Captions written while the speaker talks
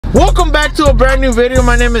Welcome back to a brand new video.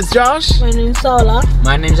 My name is Josh. My name's Sola.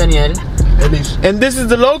 My name's Daniel. And this is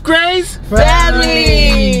the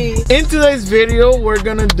loCrazeFamily. In today's video, we're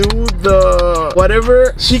gonna do the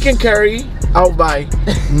whatever she can carry, I'll buy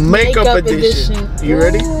makeup edition. You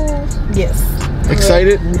ready? Yes.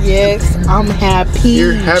 Excited? Yes, I'm happy.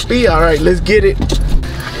 You're happy? Alright, let's get it.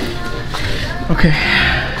 Okay.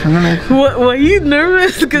 I'm gonna. What? Are you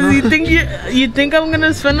nervous? Because you think I'm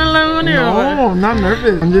gonna spend a lot of money? No, I'm not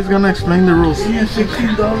nervous. I'm just gonna explain the rules.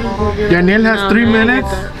 Daniel has 3 minutes.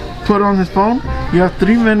 Put on his phone. You have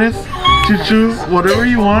 3 minutes to choose whatever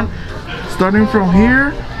you want, starting from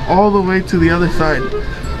here all the way to the other side.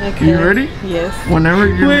 Okay. You ready? Yes. Whenever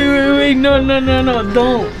you're. Wait. No.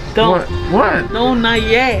 Don't. What? No, not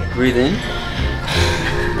yet. Breathe in.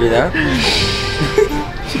 Breathe out.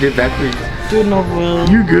 She did backwards. Dude, no, bro.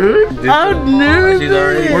 You good? I'm nervous. She's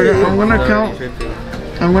already. I'm gonna count.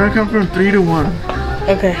 I'm gonna count from 3 to 1.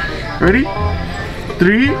 Okay. Ready?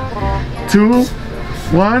 3, 2,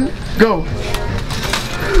 1, go.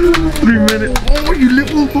 3 minutes. Oh, you lit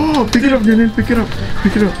the ball. Pick it up, Daniel. Pick it up.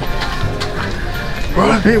 Pick it up.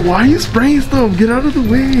 Bro, hey, why are you spraying stuff? Get out of the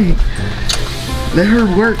way. Let her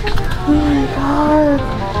work. Oh my god.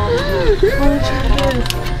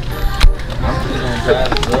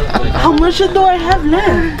 How much do I have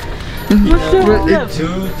left?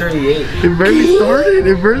 238. It barely started.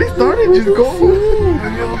 Just go.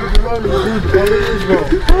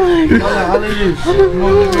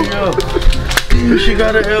 She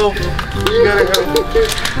got an L.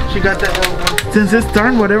 She got the L. Since it's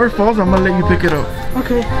turn, whatever falls, I'm gonna let you pick it up.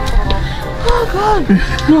 Okay. Oh god.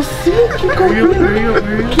 No, see? Keep going. Hurry up.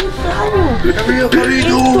 Keep going. Hurry up, what are you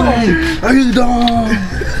doing? How you doing?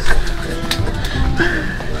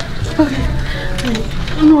 Okay.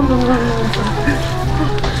 No.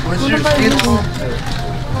 What's your skin tone?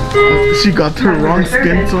 She got her wrong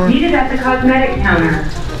skin tone. Needed at the cosmetic counter.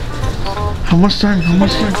 How much time?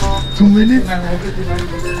 2 minutes?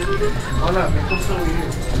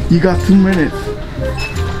 You got 2 minutes.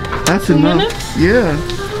 That's enough. Minutes? Yeah.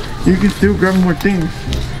 You can still grab more things.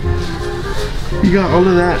 You got all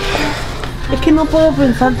of that. Es que no puedo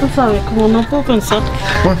pensar, tú sabes, como no puedo pensar.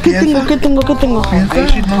 ¿Qué tengo?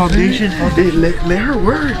 Foundation. Hey, let her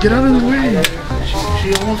work. Get out of the way.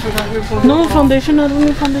 She almost forgot her phone. No, foundation, I don't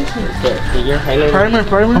need foundation. Primer.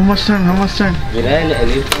 How much time? Mira, el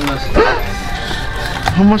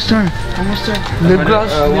How much time? Lip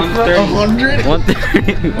gloss. 100?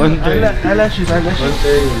 130. Eyelashes.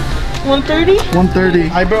 130? 130.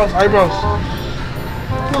 Eyebrows.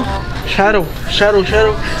 Shadow.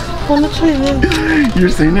 Wanna try this? You're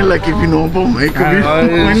saying it like if you know about makeup. You don't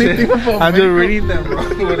know anything about I'm just makeup. reading them.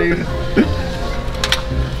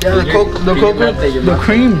 Yeah, the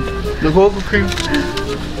cream. The cocoa cream.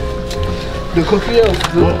 The cookie.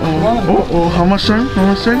 Oh, how much time? A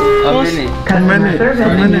minute.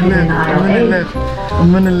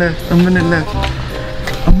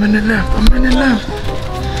 A minute left.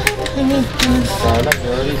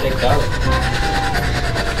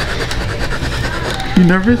 You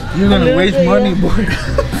nervous? You're gonna waste money, boy.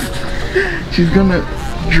 She's gonna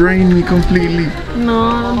drain me completely. No,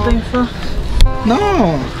 I don't think so. No.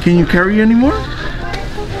 Can you carry anymore?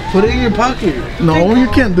 Put it in your pocket. No, you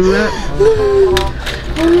can't do that.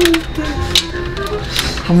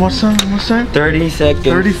 How much time? 30 seconds.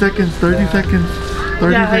 30 seconds.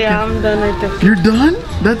 Yeah, I'm done right there. You're done?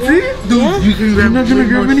 That's it? Dude, Yeah. you can You're grab not gonna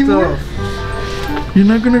grab any more? You're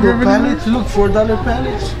not gonna grab any more? palettes. Look, $4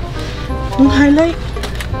 palettes. Un highlight.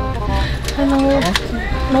 Ay,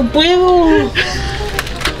 no puedo.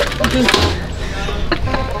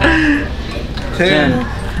 10,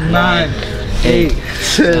 9, 8,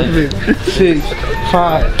 7, 6,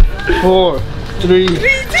 5, 4, 3,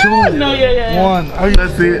 2, No, yeah. 1.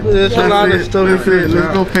 That's it. There's a lot of stuff. That's it.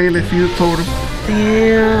 Let's go pay. Let's see the total.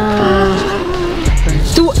 Damn.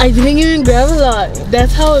 Dude, I didn't even grab a lot.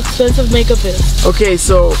 That's how expensive makeup is. Okay,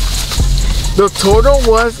 so the total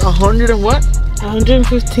was 100 and what?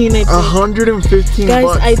 115, I think. 115 Guys,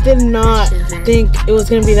 bucks. I did not think it was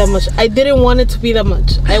gonna be that much. I didn't want it to be that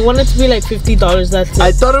much. I wanted it to be like $50. That's it.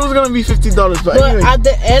 I thought it was gonna be $50, but But anyway, at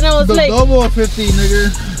the end, I was The like, double of 50, nigga.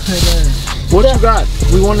 what you got?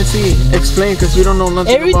 We want to see. Explain, because we don't know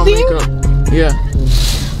nothing Everything? about makeup. Yeah.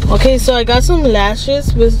 okay, so I got some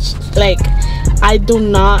lashes, which like I do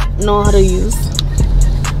not know how to use,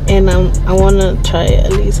 and I wanna try it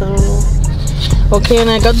at least. I don't know. Okay, and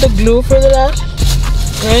I got the glue for the lash.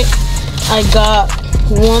 Right, I got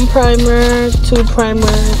 1 primer, 2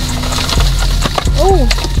 primers. Oh,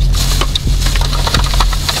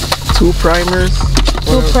 2 primers.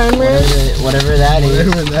 2 primers. Whatever that is.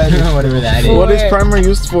 Whatever that is. What is primer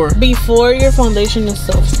used for? Before your foundation and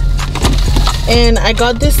stuff. And I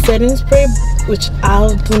got this setting spray, which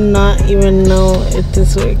I do not even know if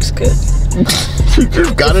this works good. You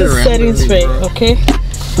just got it It's a setting randomly, spray, bro. okay?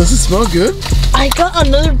 Does it smell good? I got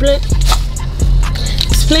another blend.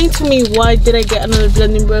 Explain to me, why did I get another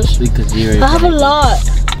blending brush? Because you I have a lot.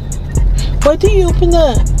 Why did you open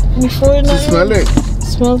that before? Does it smell it?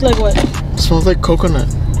 Smells like what? It smells like coconut.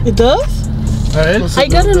 It does? What's I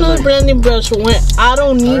it got smell another like? blending brush when I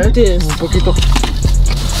don't need this. Un poquito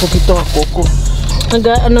a coco. I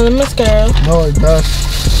got another mascara. No, it does.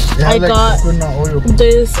 It I has like got coconut oil.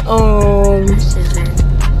 this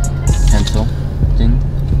pencil thing.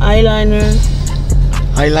 eyeliner.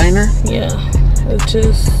 Eyeliner? Yeah, it's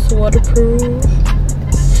just waterproof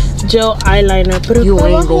gel eyeliner. Pero You está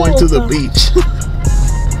ain't bajo going to the boca. beach.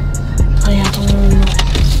 I don't know.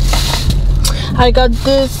 I got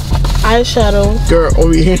this eyeshadow. Girl,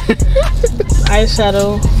 over here.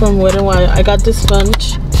 Eyeshadow from Wet n Wild. I got this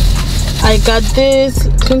sponge. I got this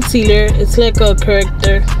concealer. It's like a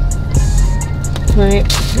corrector. Right.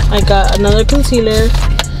 I got another concealer.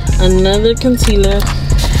 Another concealer.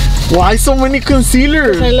 Why so many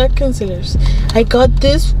concealers? I like concealers. I got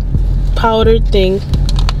this powder thing,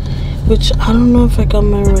 which I don't know if I got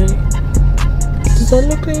mine right. Does that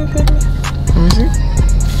look like a family?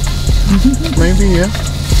 Let me see. Maybe, yeah.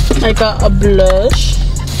 I got a blush.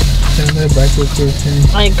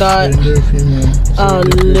 I got a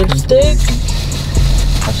lipstick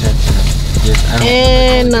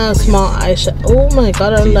and a small eyeshadow. Oh my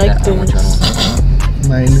god, I like this.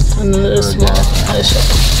 Another small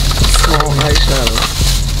eyeshadow. Small eyeshadow.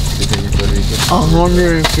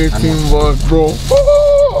 115 bucks, bro.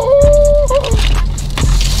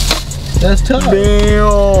 That's tough.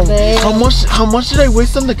 Damn. Damn. How much did I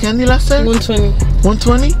waste on the candy last time? 120.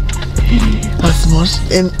 120? As much,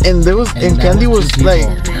 and there was and that candy was was two like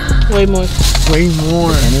people. Way more. way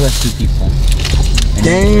more. And it was 2 people.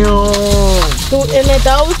 Damn. Dude, and I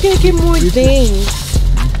thought I was gonna get more things.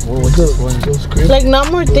 What's this one? Like,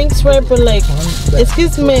 not more things, right? But like, it's que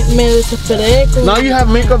me desesperé. Now you have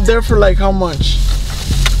makeup there for like how much?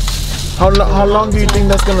 How long do you think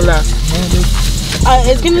that's gonna last?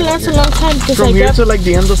 It's gonna last a long time because From here to like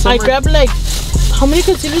the end of summer? I grabbed like, how many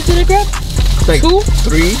concealers did I grab? like 2?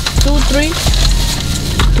 3.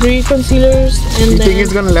 3 concealers, and You then think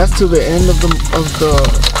it's gonna last to the end of the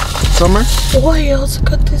summer? oh, I also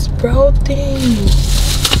got this brow thing.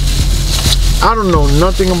 I don't know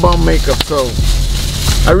nothing about makeup, so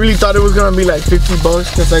I really thought it was gonna be like 50 bucks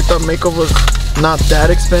because I thought makeup was not that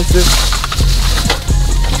expensive.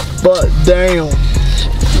 But damn.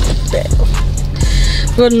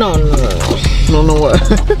 But no. No, what?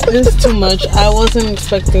 It's too much. I wasn't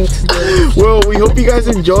expecting to do it. Well, we hope you guys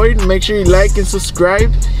enjoyed. Make sure you like and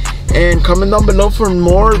subscribe and comment down below for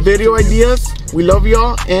more video ideas. We love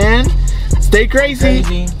y'all and stay crazy.